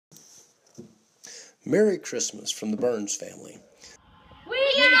Merry Christmas from the Burns family. We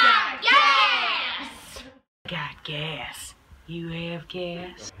got gas! Got gas. You have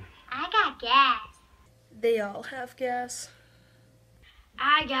gas? I got gas. They all have gas.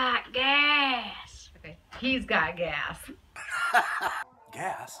 I got gas. Okay, he's got gas.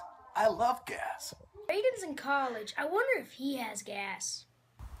 Gas? I love gas. Aiden's in college. I wonder if he has gas.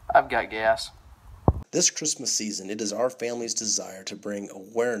 I've got gas. This Christmas season, it is our family's desire to bring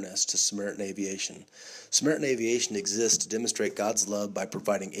awareness to Samaritan Aviation. Samaritan Aviation exists to demonstrate God's love by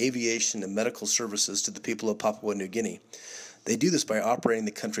providing aviation and medical services to the people of Papua New Guinea. They do this by operating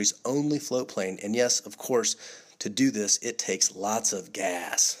the country's only float plane, and yes, of course, to do this, it takes lots of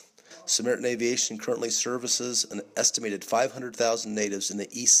gas. Samaritan Aviation currently services an estimated 500,000 natives in the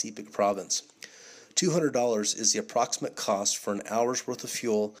East Sepik province. $200 is the approximate cost for an hour's worth of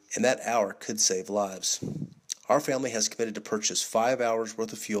fuel, and that hour could save lives. Our family has committed to purchase 5 hours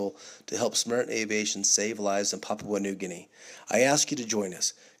worth of fuel to help Samaritan Aviation save lives in Papua New Guinea. I ask you to join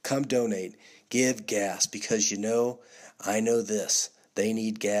us. Come donate. Give gas, because I know this. They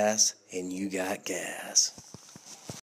need gas, and you got gas.